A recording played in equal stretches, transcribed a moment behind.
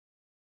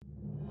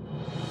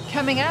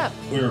Coming up,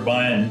 we were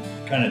buying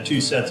kind of two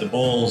sets of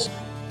bulls,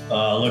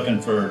 looking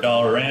for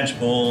dollar ranch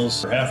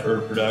bulls for heifer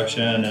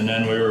production, and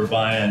then we were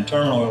buying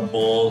terminal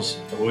bulls.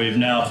 We've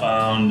now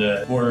found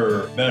that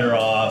we're better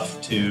off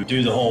to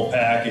do the whole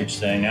package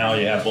thing. Now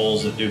you have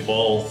bulls that do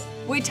both.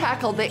 we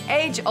tackle the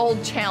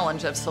age-old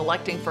challenge of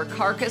selecting for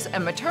carcass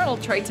and maternal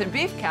traits in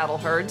beef cattle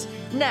herds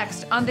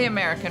next on The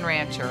American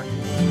Rancher.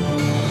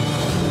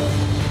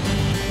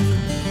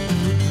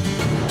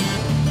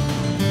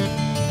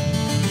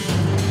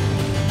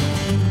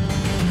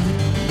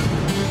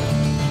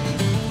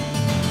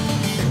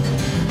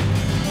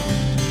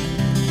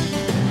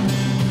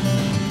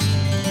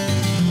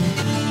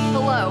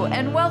 Hello,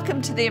 and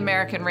welcome to The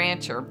American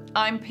Rancher.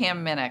 I'm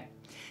Pam Minnick.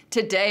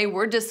 Today,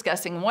 we're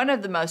discussing one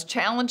of the most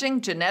challenging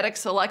genetic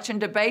selection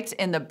debates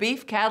in the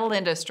beef cattle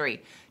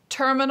industry,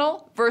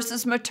 terminal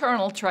versus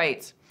maternal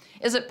traits.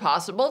 Is it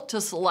possible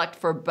to select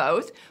for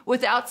both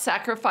without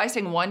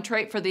sacrificing one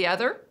trait for the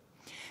other?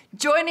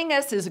 Joining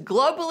us is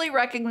globally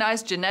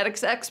recognized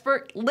genetics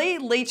expert Lee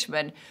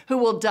Leachman, who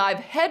will dive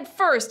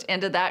headfirst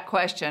into that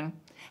question.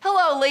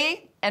 Hello,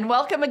 Lee, and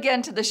welcome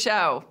again to the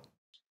show.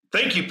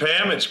 Thank you,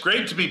 Pam. It's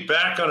great to be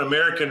back on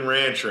American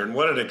Rancher, and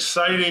what an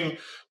exciting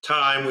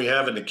time we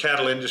have in the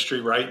cattle industry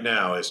right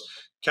now. As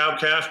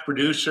cow-calf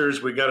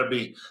producers, we got to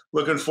be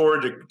looking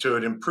forward to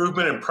an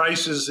improvement in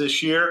prices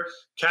this year.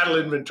 Cattle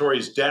inventory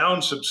is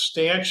down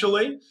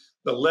substantially.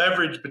 The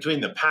leverage between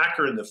the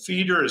packer and the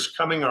feeder is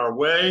coming our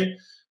way.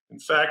 In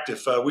fact,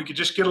 if we could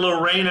just get a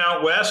little rain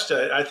out west,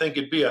 I think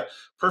it'd be a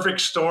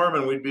perfect storm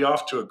and we'd be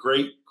off to a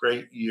great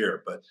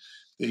year. But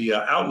the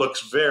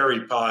outlook's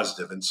very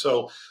positive. And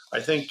so I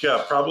think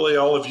probably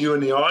all of you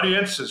in the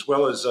audience, as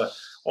well as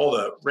all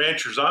the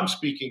ranchers I'm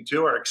speaking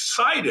to, are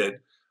excited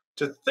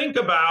to think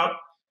about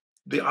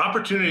the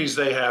opportunities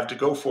they have to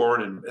go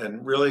forward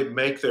and really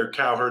make their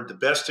cow herd the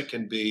best it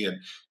can be and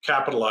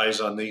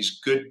capitalize on these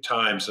good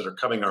times that are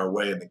coming our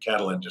way in the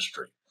cattle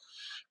industry.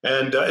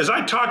 And as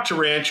I talk to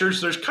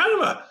ranchers, there's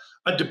kind of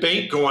a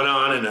debate going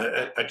on and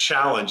a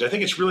challenge. I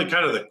think it's really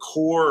kind of the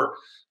core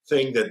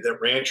thing that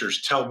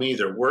ranchers tell me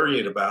they're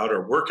worried about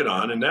or working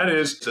on, and that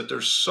is that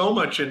there's so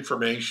much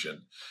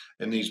information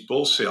in these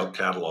bull sale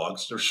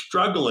catalogs. They're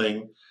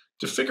struggling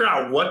to figure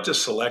out what to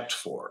select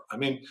for. I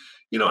mean,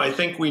 I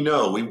think we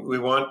know we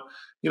want,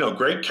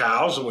 great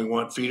cows and we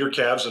want feeder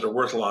calves that are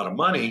worth a lot of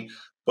money,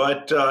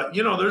 but,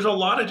 there's a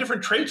lot of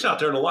different traits out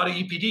there and a lot of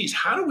EPDs.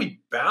 How do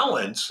we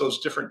balance those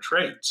different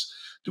traits?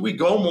 Do we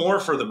go more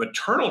for the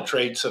maternal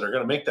traits that are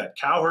going to make that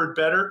cow herd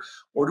better?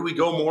 Or do we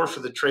go more for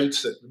the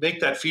traits that make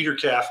that feeder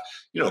calf,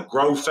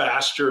 grow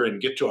faster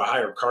and get to a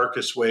higher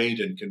carcass weight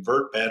and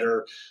convert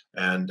better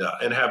and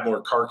have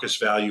more carcass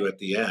value at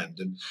the end?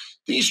 And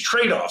these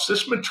trade-offs,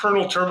 this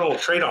maternal-terminal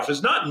trade-off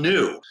is not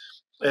new.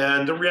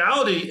 And the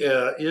reality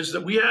is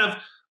that we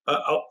have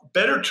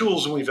better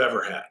tools than we've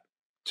ever had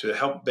to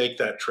help make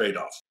that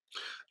trade-off.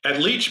 At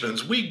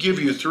Leachman's, we give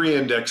you 3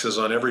 indexes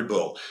on every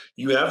bull.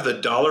 You have the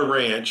dollar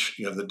ranch,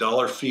 you have the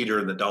dollar feeder,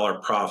 and the dollar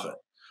profit.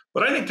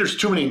 But I think there's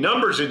too many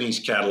numbers in these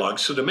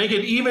catalogs, so to make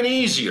it even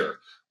easier,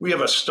 we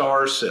have a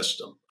star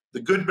system.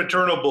 The good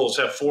maternal bulls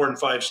have 4- and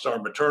 5-star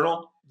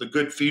maternal. The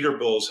good feeder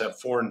bulls have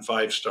 4- and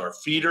 5-star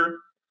feeder.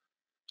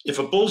 If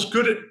a bull's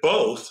good at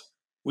both,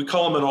 we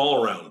call him an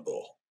all-around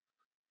bull.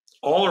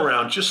 All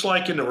around, just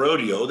like in the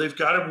rodeo, they've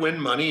got to win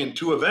money in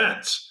 2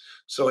 events.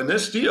 So in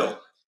this deal,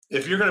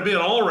 if you're going to be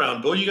an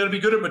all-around bull, you got to be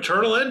good at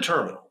maternal and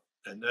terminal.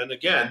 And then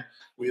again,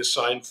 we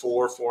assign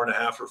 4,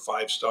 4.5, or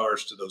 5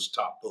 stars to those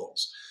top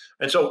bulls.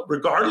 And so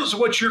regardless of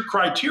what your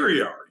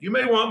criteria are, you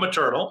may want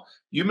maternal,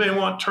 you may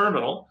want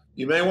terminal,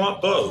 you may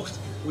want both.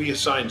 We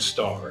assign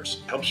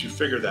stars. Helps you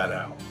figure that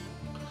out.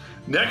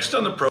 Next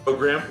on the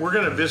program, we're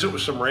going to visit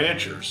with some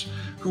ranchers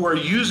who are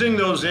using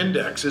those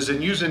indexes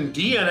and using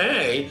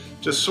DNA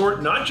to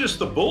sort not just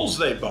the bulls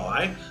they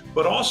buy,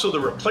 but also the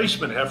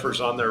replacement heifers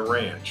on their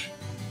ranch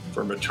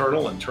for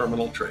maternal and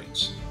terminal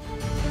traits.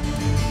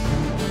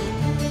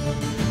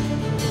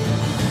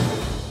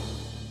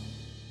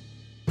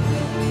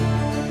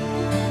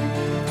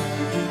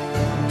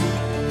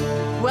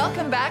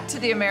 Welcome back to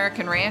The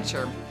American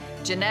Rancher.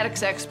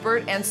 Genetics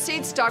expert and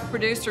seed stock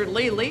producer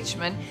Lee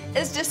Leachman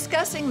is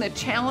discussing the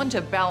challenge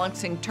of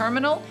balancing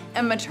terminal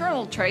and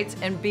maternal traits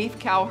in beef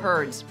cow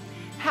herds.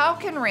 How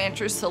can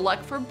ranchers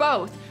select for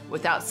both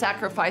without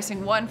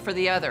sacrificing one for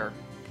the other?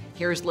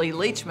 Here's Lee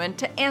Leachman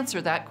to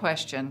answer that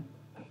question.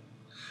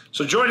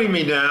 So joining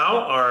me now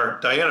are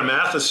Diana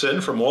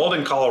Matheson from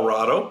Walden,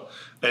 Colorado,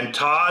 and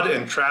Todd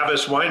and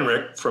Travis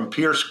Weinrich from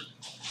Pierce,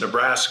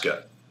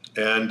 Nebraska.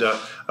 And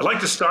I'd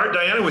like to start,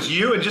 Diana, with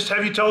you and just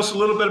have you tell us a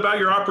little bit about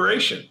your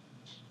operation.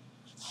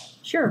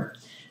 Sure.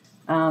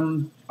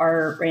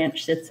 Our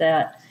ranch sits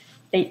at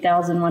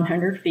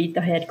 8,100 feet,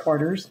 the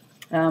headquarters.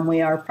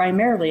 We are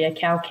primarily a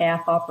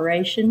cow-calf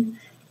operation,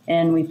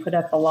 and we put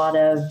up a lot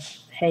of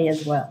hay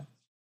as well.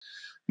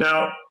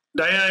 Now,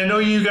 Diana, I know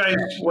you guys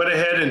went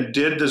ahead and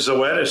did the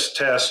Zoetis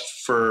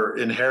test for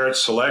Inherit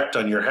Select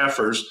on your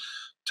heifers.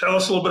 Tell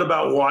us a little bit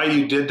about why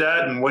you did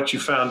that and what you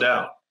found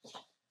out.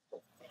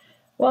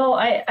 Well,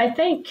 I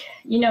think,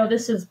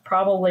 this is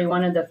probably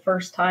one of the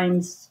first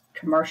times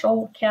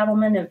commercial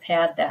cattlemen have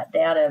had that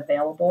data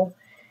available,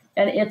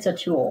 and it's a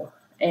tool.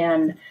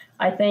 And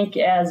I think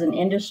as an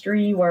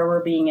industry where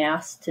we're being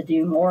asked to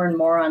do more and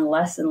more on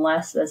less and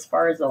less as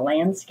far as the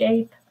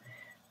landscape,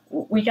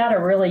 we got to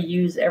really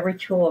use every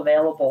tool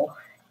available.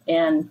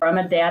 And I'm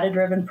a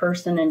data-driven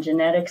person, and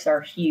genetics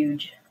are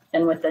huge.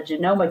 And with the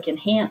genomic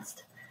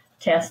enhanced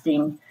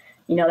testing,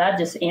 that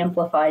just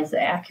amplifies the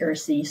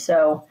accuracy.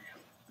 So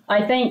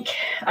I think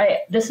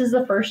this is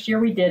the first year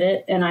we did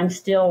it, and I'm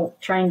still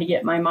trying to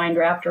get my mind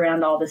wrapped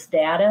around all this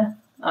data.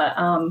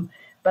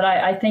 But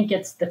I think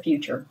it's the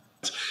future.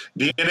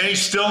 DNA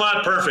is still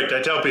not perfect.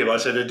 I tell people, I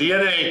said, the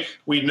DNA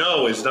we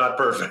know is not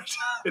perfect.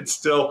 It's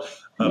still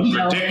a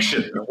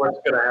prediction of what's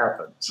going to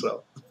happen.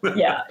 So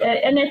yeah,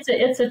 and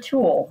it's a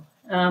tool.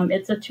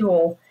 It's a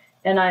tool,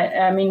 and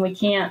I mean we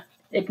can't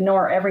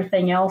ignore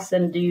everything else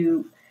and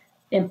do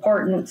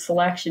important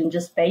selection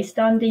just based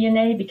on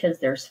DNA, because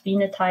there's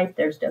phenotype,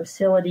 there's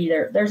docility,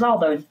 there's all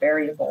those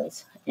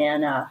variables.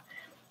 And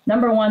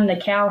number one, the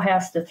cow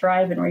has to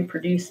thrive and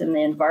reproduce in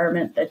the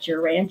environment that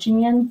you're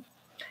ranching in.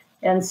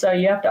 And so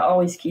you have to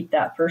always keep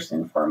that first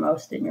and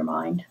foremost in your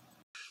mind.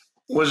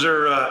 Was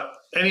there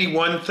any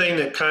one thing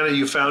that kind of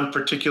you found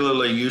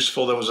particularly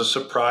useful that was a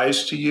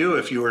surprise to you?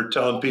 If you were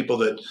telling people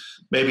that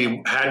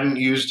maybe hadn't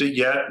used it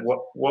yet,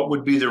 what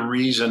would be the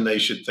reason they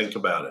should think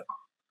about it?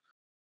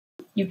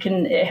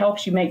 It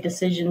helps you make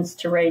decisions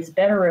to raise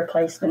better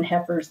replacement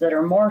heifers that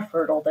are more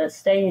fertile, that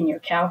stay in your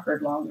cow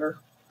herd longer.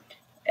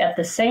 At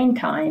the same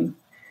time,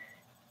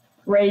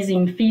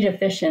 raising feed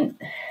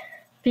efficient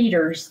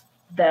feeders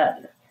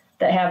that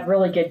have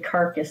really good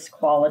carcass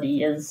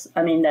quality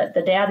that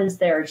the data is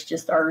there. It's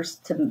just ours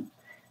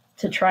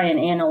to try and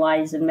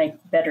analyze and make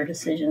better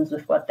decisions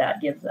with what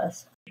that gives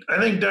us. I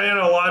think,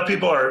 Diana, a lot of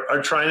people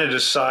are trying to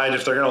decide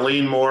if they're going to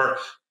lean more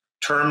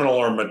terminal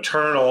or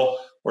maternal,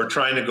 or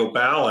trying to go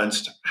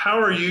balanced. How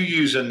are you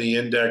using the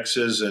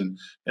indexes, and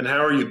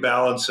how are you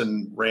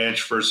balancing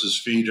ranch versus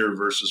feeder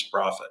versus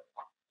profit?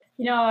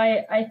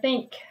 I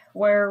think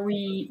where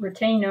we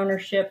retain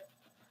ownership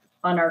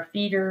on our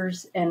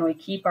feeders and we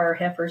keep our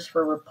heifers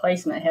for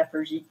replacement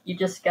heifers, you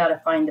just got to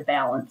find a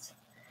balance.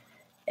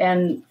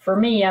 And for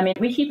me,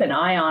 we keep an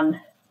eye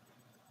on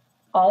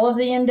all of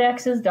the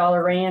indexes,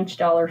 dollar ranch,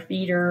 dollar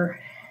feeder,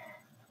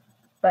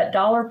 but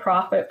dollar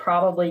profit,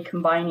 probably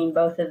combining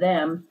both of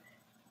them,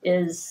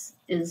 is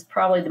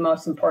probably the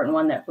most important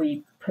one that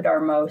we put our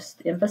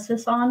most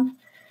emphasis on.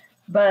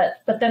 But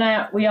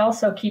then we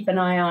also keep an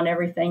eye on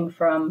everything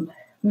from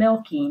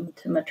milking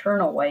to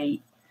maternal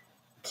weight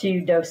to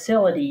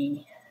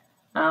docility.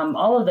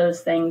 All of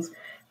those things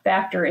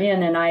factor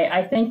in. And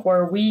I think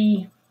where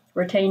we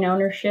retain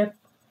ownership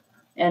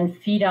and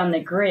feed on the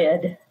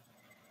grid,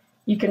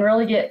 you can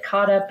really get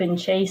caught up in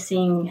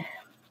chasing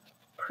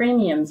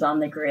premiums on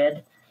the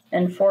grid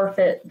and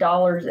forfeit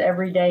dollars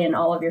every day in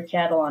all of your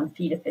cattle on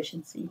feed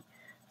efficiency.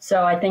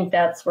 So I think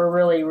we're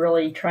really,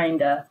 really trying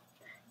to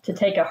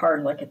take a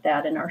hard look at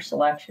that in our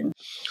selection.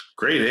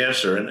 Great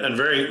answer, and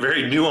very,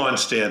 very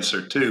nuanced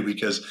answer too,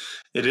 because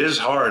it is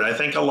hard. I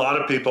think a lot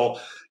of people,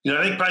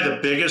 I think probably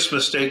the biggest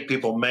mistake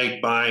people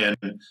make buying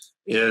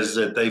is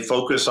that they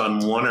focus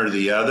on one or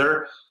the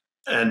other,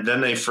 and then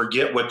they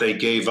forget what they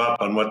gave up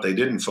on what they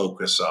didn't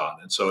focus on.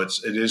 And so it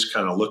is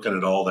kind of looking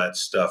at all that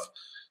stuff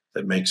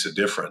that makes a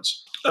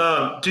difference.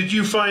 Did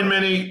you find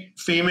many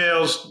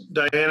females,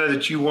 Diana,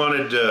 that you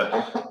wanted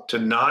to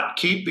not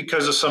keep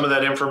because of some of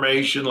that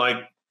information, like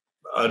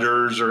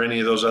udders or any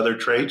of those other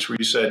traits, where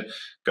you said,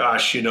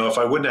 gosh, if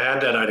I wouldn't have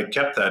had that, I'd have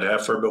kept that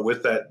heifer, but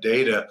with that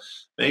data,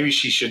 maybe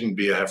she shouldn't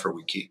be a heifer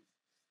we keep?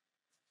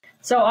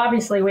 So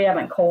obviously we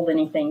haven't culled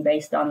anything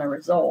based on the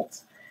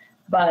results,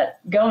 but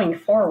going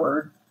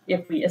forward,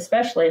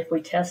 especially if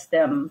we test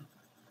them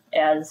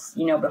as,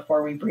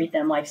 before we breed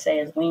them, like say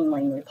as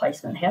weanling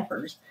replacement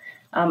heifers,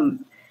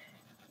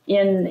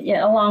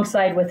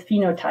 alongside with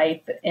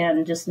phenotype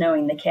and just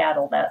knowing the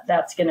cattle,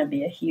 that's going to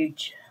be a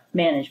huge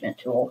management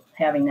tool,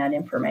 having that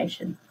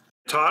information.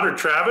 Todd or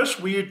Travis,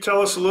 will you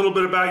tell us a little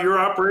bit about your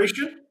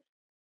operation?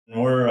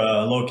 We're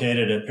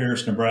located at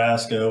Pierce,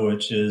 Nebraska,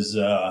 which is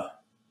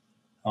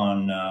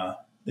on the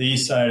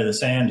east side of the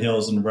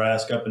Sandhills in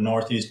Nebraska, up in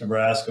northeast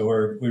Nebraska,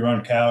 where we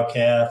run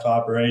cow-calf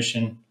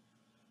operation,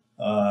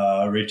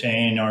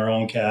 retain our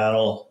own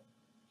cattle,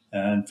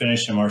 and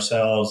finish them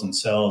ourselves and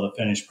sell the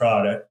finished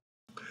product.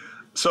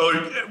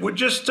 So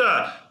just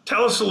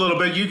tell us a little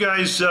bit. You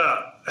guys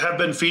have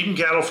been feeding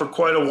cattle for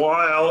quite a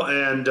while,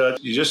 and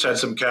you just had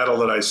some cattle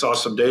that I saw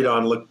some data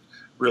on look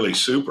really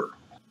super.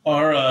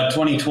 Our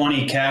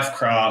 2020 calf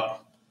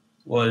crop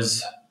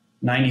was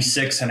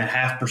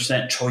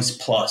 96.5% choice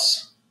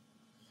plus,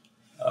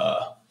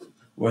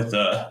 with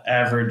an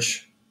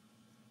average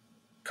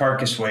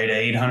carcass weight of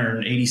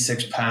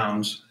 886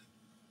 pounds.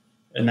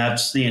 And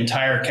that's the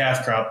entire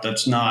calf crop.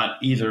 That's not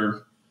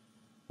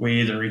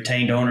we either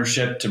retained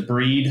ownership to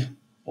breed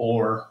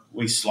or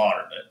we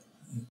slaughtered it.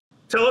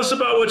 Tell us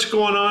about what's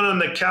going on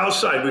the cow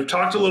side. We've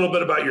talked a little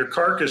bit about your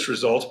carcass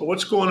results, but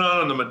what's going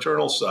on the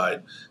maternal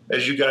side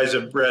as you guys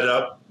have bred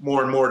up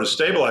more and more to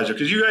stabilizer?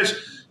 Because you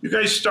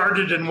guys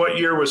started in what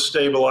year was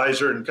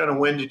stabilizer, and kind of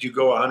when did you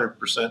go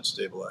 100%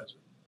 stabilizer?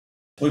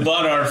 We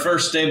bought our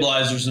first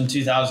stabilizers in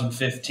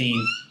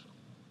 2015,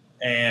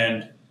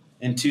 and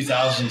in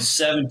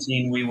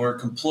 2017 we were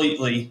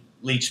completely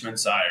Leachman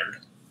sired.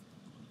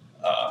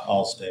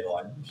 All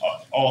stabilizers.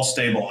 All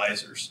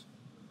stabilizers.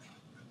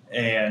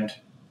 And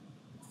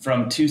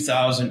from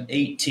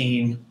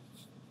 2018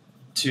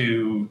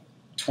 to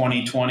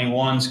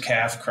 2021's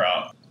calf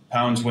crop,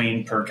 pounds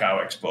weaned per cow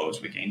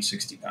exposed, we gained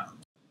 60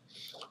 pounds.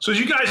 So as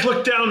you guys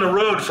look down the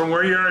road from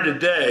where you are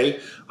today,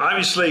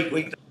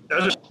 obviously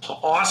those are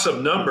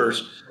awesome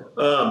numbers,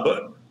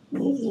 but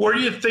where do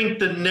you think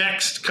the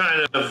next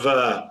kind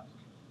of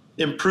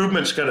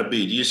improvement's going to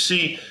be? Do you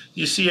see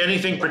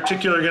anything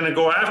particular going to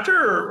go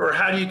after, or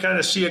how do you kind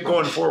of see it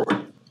going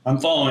forward? I'm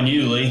following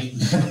you, Lee.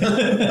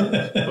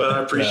 Well,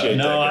 I appreciate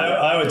that. No,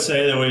 I would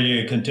say that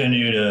we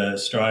continue to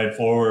stride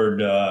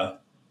forward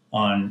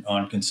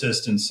on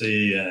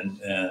consistency and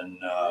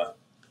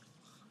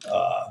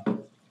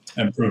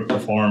improve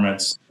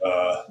performance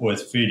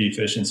with feed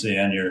efficiency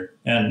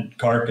and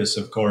carcass.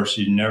 Of course,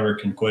 you never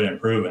can quit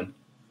improving.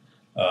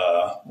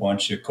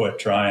 Once you quit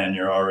trying,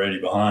 you're already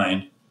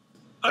behind.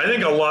 I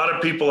think a lot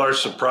of people are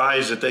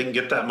surprised that they can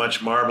get that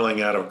much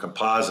marbling out of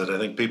composite. I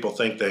think people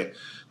think they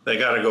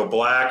got to go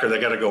black or they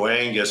got to go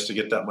Angus to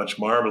get that much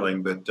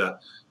marbling, but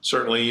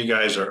certainly you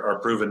guys are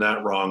proving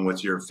that wrong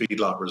with your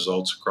feedlot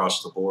results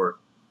across the board.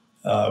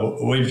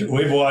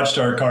 We've watched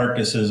our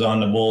carcasses on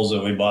the bulls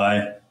that we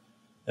buy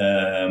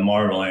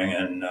marbling,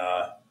 and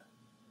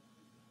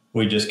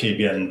we just keep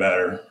getting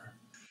better.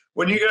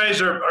 When you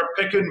guys are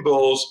picking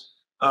bulls,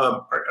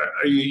 are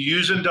you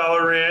using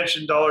dollar ranch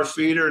and dollar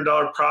feeder and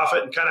dollar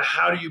profit, and kind of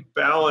how do you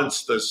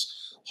balance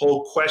this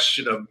whole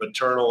question of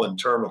maternal and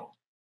terminal?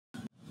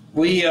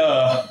 We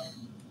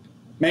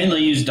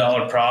mainly use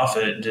dollar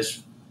profit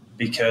just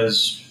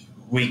because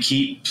we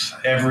keep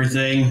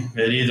everything.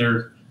 It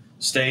either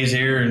stays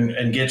here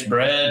and gets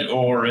bred,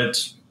 or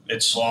it's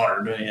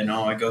slaughtered.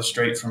 It goes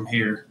straight from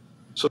here.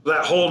 So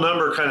that whole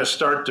number, kind of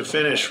start to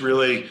finish,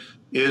 really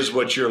is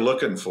what you're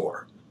looking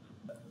for.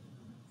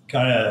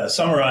 Kind of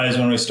summarize,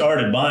 when we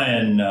started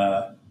buying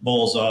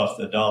bulls off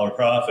the dollar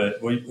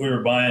profit, we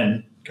were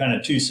buying kind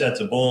of two sets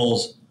of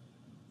bulls,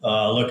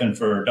 looking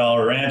for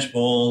dollar ranch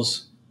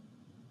bulls,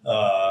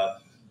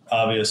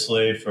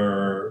 obviously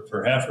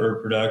for heifer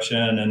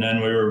production, and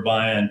then we were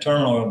buying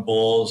terminal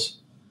bulls,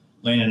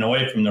 leaning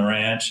away from the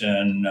ranch,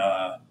 and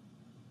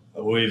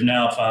we've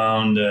now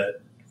found that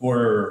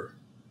we're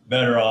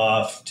better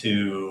off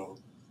to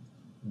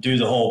do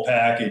the whole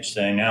package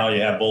thing. Now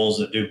you have bulls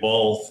that do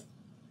both,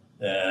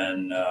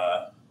 and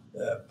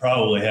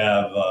probably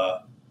have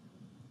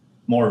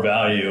more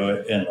value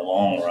in the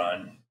long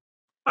run.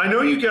 I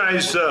know you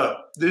guys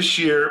this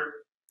year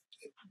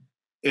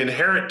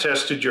inherit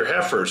tested your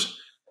heifers.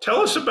 Tell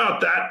us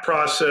about that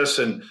process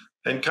and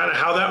kind of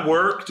how that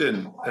worked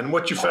and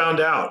what you found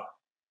out.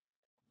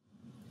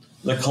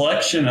 The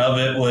collection of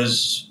it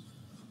was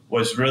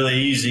really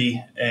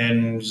easy,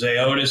 and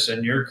Zaotis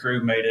and your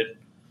crew made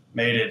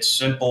it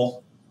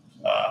simple.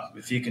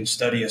 If you can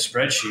study a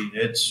spreadsheet,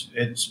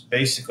 it's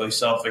basically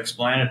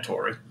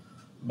self-explanatory.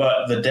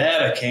 But the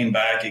data came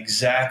back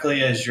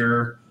exactly as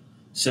your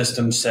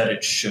system said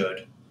it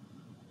should.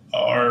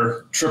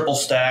 Our triple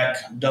stack,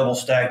 double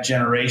stack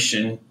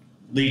generation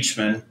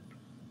Leachman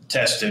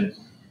tested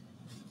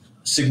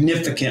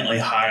significantly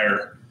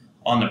higher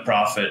on the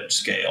profit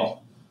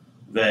scale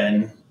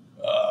than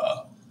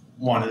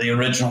one of the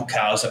original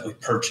cows that we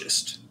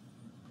purchased.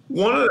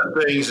 One of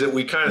the things that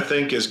we kind of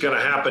think is going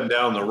to happen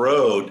down the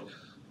road,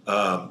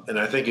 and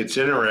I think it's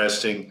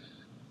interesting,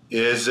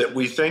 is that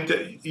we think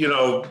that,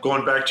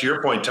 going back to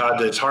your point, Todd,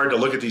 that it's hard to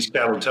look at these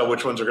cattle and tell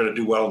which ones are going to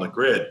do well in the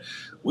grid.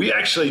 We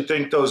actually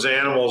think those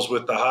animals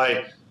with the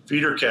high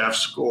feeder calf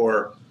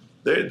score,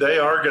 they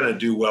are going to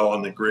do well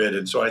on the grid.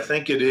 And so I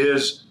think it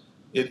is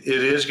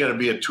going to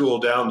be a tool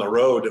down the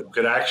road that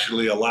could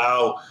actually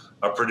allow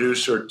a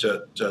producer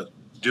to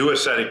do a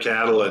set of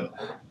cattle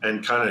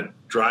and kind of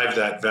drive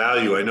that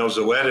value. I know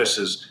Zoetis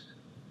is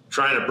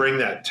trying to bring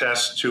that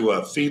test to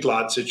a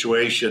feedlot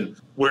situation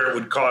where it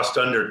would cost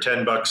under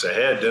 $10 a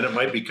head. Then it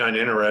might be kind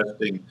of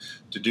interesting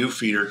to do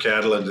feeder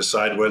cattle and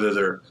decide whether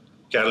they're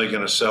cattle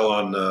going to sell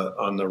on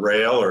the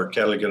rail or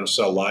cattle going to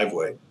sell live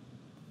weight.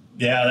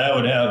 Yeah, that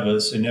would have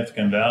a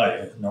significant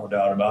value, no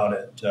doubt about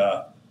it.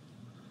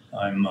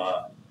 I'm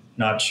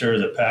not sure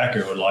the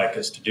packer would like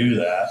us to do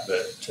that,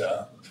 but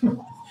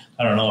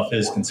I don't know if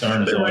his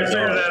concern is. They might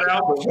figure that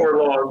out before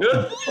long.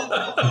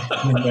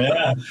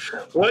 Yeah.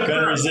 What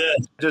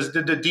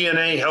did the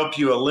DNA help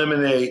you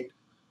eliminate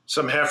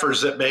some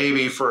heifers that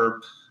maybe, for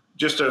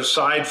just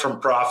aside from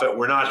profit,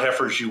 were not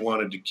heifers you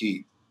wanted to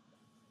keep?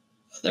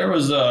 There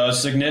was a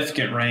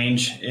significant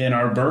range in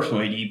our birth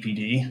weight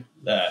EPD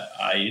that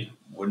I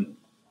wouldn't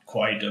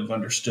quite have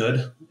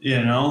understood,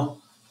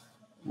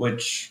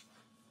 which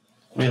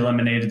we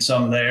eliminated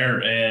some there,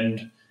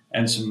 and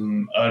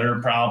some udder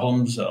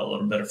problems. A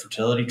little bit of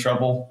fertility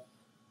trouble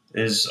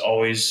is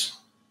always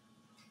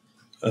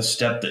a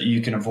step that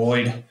you can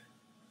avoid.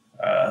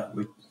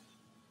 We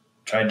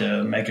tried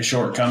to make a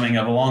shortcoming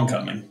of a long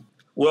coming.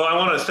 Well, I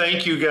want to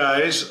thank you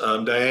guys,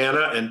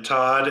 Diana and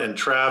Todd and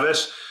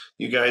Travis.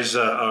 You guys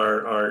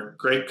are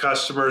great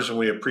customers, and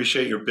we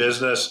appreciate your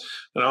business.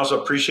 And I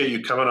also appreciate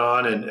you coming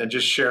on and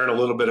just sharing a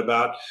little bit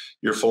about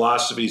your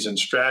philosophies and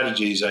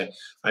strategies.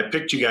 I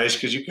picked you guys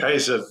because you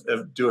guys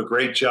do a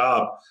great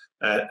job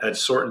at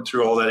sorting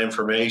through all that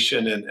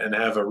information and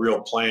have a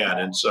real plan.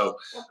 And so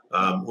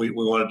we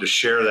wanted to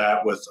share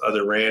that with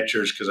other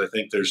ranchers because I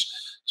think there's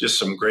just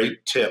some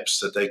great tips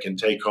that they can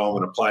take home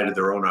and apply to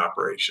their own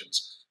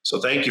operations. So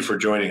thank you for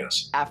joining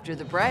us. After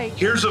the break.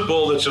 Here's a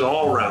bull that's an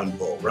all-round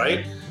bull,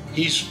 right?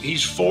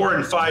 He's 4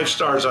 and 5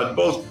 stars on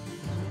both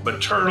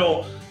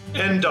maternal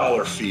and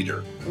dollar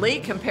feeder. Lee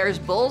compares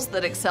bulls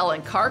that excel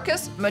in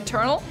carcass,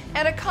 maternal,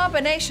 and a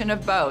combination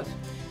of both.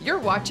 You're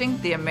watching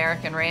The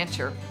American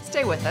Rancher.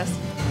 Stay with us.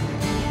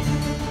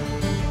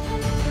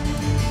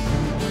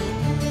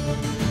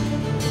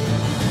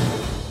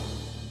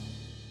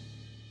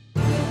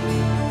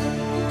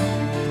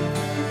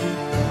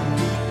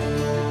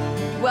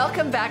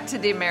 Welcome back to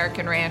The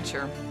American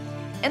Rancher.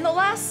 In the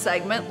last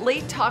segment,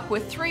 Lee talked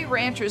with 3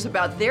 ranchers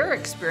about their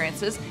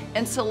experiences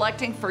in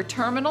selecting for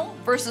terminal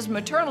versus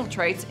maternal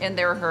traits in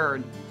their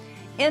herd.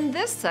 In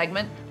this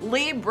segment,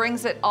 Lee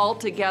brings it all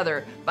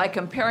together by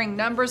comparing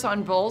numbers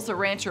on bulls a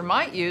rancher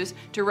might use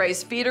to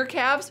raise feeder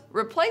calves,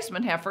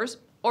 replacement heifers,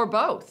 or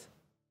both.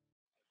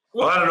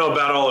 Well, I don't know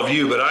about all of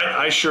you, but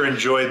I sure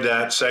enjoyed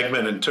that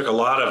segment and took a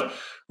lot of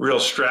real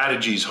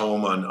strategies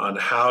home on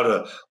how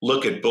to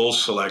look at bull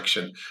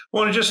selection. I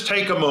want to just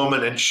take a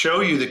moment and show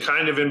you the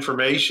kind of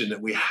information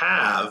that we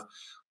have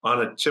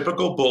on a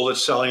typical bull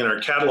that's selling in our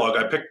catalog.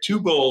 I picked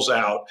 2 bulls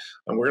out,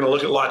 and we're going to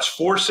look at lots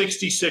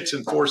 466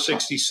 and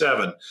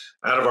 467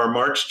 out of our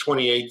March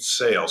 28th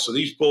sale. So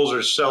these bulls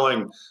are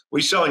selling,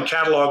 we sell in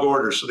catalog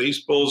order, so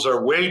these bulls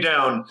are way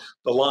down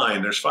the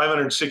line. There's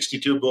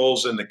 562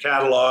 bulls in the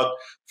catalog.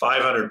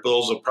 500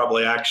 bulls will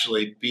probably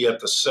actually be at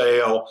the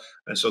sale.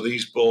 And so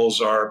these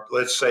bulls are,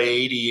 let's say,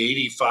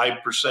 80,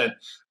 85%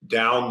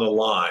 down the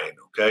line,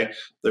 okay?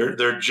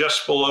 They're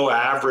just below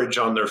average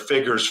on their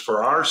figures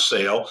for our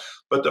sale.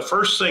 But the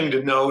first thing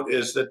to note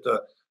is that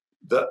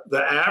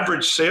the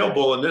average sale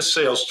bull in this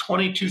sale is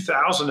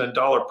 $22,000 in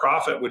dollar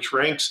profit, which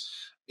ranks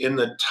in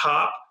the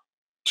top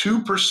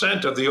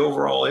 2% of the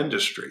overall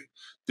industry.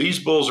 These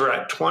bulls are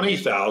at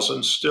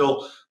 $20,000,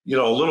 still, a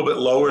little bit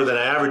lower than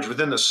average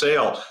within the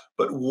sale,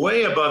 but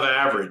way above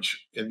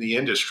average in the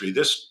industry.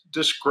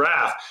 This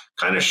graph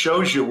kind of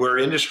shows you where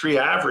industry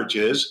average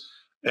is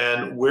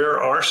and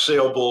where our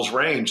sale bulls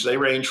range. They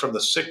range from the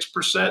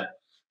 6%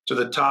 to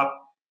the top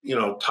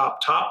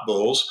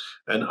bulls.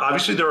 And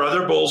obviously there are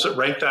other bulls that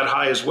rank that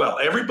high as well.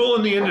 Every bull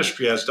in the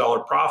industry has dollar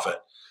profit.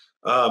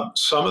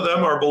 Some of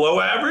them are below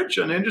average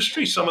in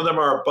industry. Some of them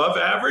are above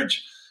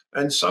average.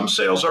 And some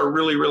sales are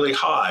really, really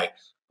high.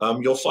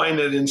 You'll find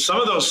that in some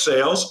of those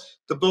sales,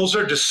 the bulls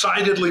are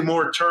decidedly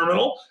more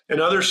terminal.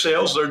 In other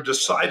sales, they're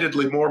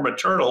decidedly more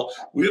maternal.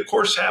 We, of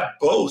course, have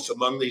both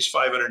among these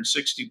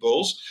 560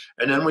 bulls.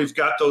 And then we've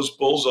got those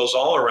bulls, those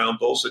all-around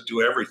bulls that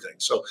do everything.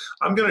 So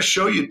I'm going to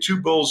show you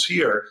 2 bulls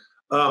here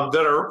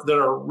that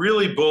are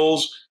really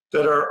bulls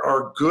that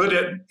are good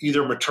at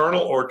either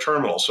maternal or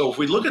terminal. So if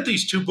we look at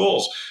these 2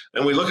 bulls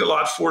and we look at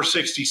lot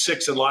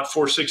 466 and lot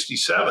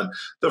 467,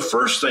 the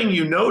first thing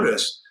you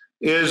notice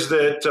is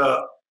that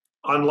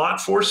on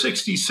lot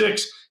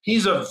 466,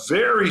 he's a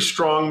very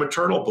strong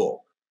maternal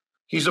bull.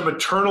 He's a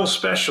maternal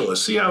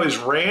specialist. See how his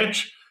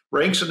ranch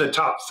ranks in the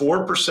top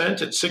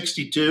 4% at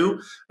 62?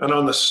 And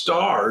on the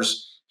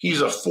stars,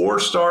 he's a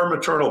 4-star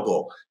maternal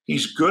bull.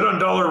 He's good on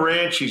dollar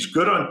ranch, he's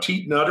good on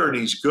teat and udder, and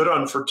he's good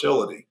on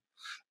fertility.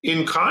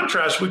 In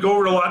contrast, we go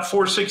over to lot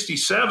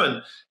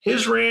 467.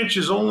 His ranch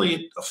is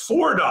only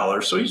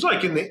 $4, so he's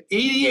like in the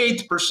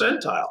 88th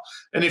percentile.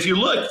 And if you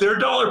look, their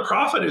dollar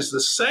profit is the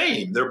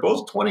same. They're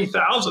both $20,000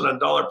 on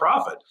dollar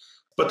profit.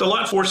 But the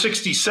lot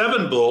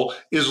 467 bull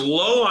is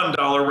low on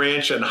dollar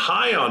ranch and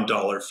high on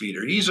dollar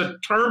feeder. He's a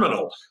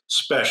terminal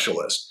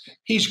specialist.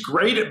 He's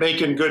great at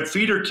making good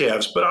feeder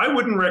calves, but I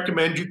wouldn't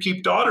recommend you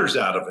keep daughters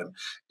out of him.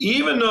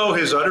 Even though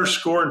his udder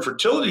score and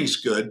fertility is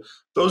good,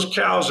 those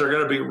cows are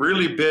going to be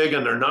really big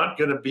and they're not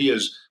going to be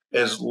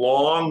as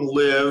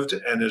long-lived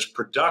and as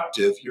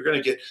productive. You're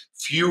going to get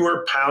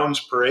fewer pounds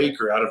per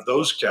acre out of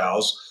those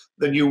cows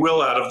than you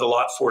will out of the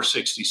lot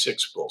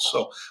 466 bull.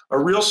 So a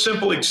real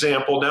simple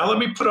example. Now let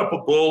me put up a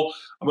bull.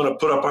 I'm going to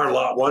put up our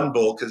lot 1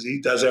 bull because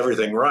he does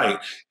everything right.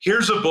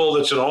 Here's a bull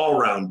that's an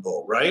all-round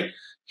bull, right?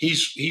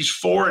 He's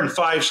 4 and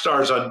 5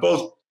 stars on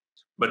both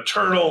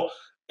maternal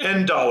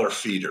and dollar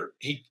feeder.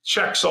 He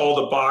checks all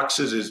the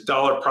boxes. His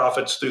dollar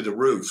profits through the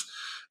roof.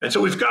 And so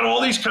we've got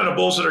all these kind of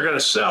bulls that are going to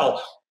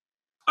sell.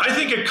 I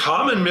think a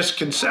common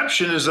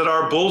misconception is that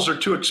our bulls are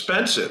too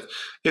expensive.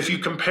 If you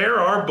compare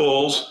our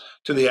bulls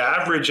to the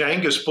average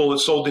Angus bull that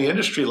sold in the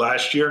industry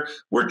last year,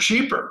 we're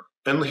cheaper.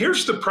 And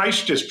here's the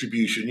price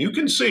distribution. You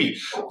can see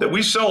that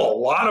we sell a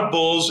lot of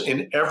bulls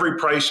in every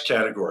price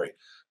category,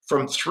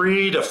 from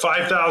 $3,000 to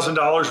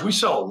 $5,000. We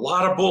sell a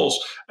lot of bulls.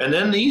 And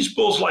then these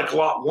bulls like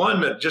lot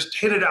one that just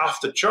hit it off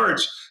the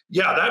charts,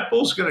 yeah, that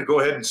bull's going to go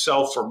ahead and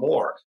sell for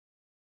more.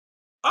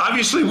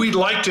 Obviously, we'd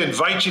like to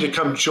invite you to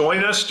come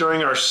join us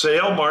during our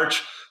sale,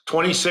 March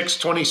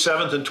 26th,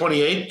 27th, and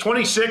 28th.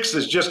 26th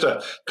is just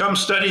a come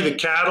study the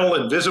cattle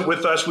and visit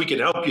with us. We can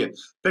help you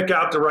pick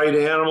out the right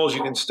animals.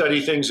 You can study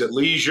things at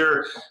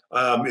leisure.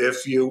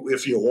 If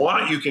you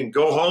want, you can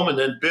go home and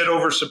then bid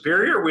over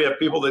Superior. We have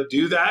people that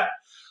do that.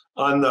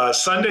 On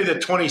Sunday the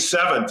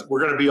 27th, we're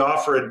going to be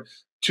offering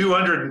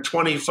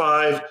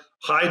 225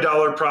 high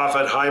dollar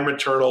profit, high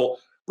maternal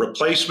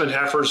replacement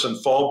heifers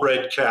and fall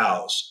bred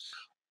cows.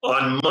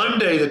 On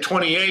Monday, the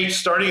 28th,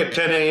 starting at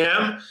 10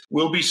 a.m.,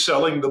 we'll be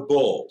selling the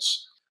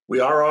bulls. We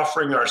are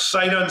offering our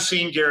sight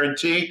unseen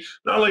guarantee.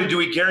 Not only do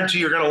we guarantee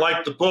you're going to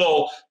like the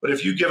bull, but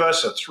if you give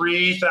us a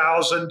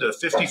 $3,000 to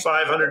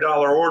 $5,500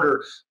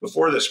 order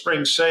before the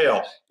spring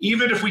sale,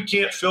 even if we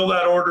can't fill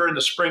that order in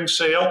the spring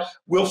sale,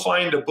 we'll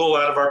find a bull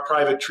out of our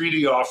private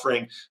treaty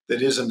offering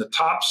that is in the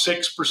top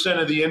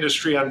 6% of the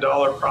industry on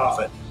dollar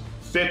profit,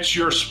 fits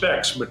your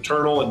specs,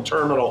 maternal and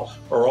terminal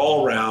or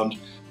all round,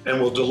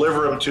 and we'll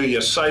deliver them to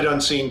you sight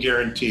unseen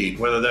guaranteed,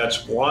 whether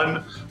that's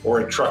one or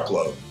a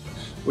truckload.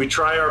 We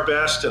try our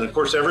best, and of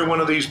course, every one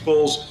of these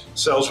bulls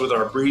sells with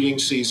our breeding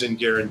season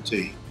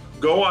guarantee.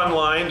 Go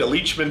online to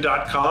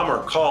leachman.com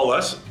or call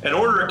us and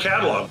order a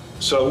catalog.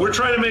 So we're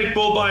trying to make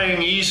bull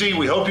buying easy.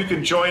 We hope you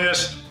can join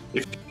us.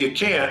 If you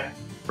can't,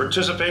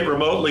 participate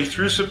remotely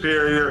through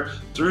Superior,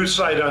 through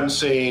sight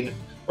unseen,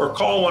 or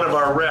call one of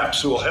our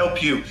reps who will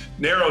help you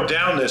narrow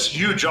down this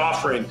huge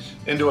offering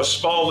into a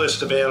small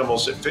list of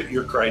animals that fit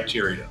your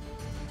criteria.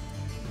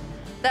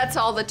 That's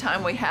all the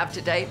time we have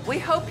today. We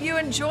hope you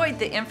enjoyed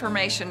the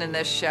information in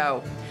this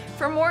show.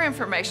 For more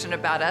information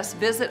about us,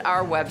 visit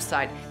our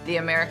website,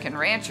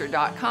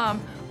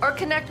 theamericanrancher.com, or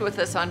connect with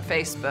us on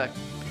Facebook.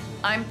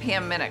 I'm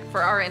Pam Minnick.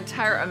 For our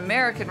entire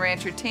American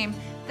Rancher team,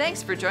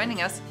 thanks for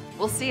joining us.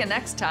 We'll see you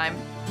next time.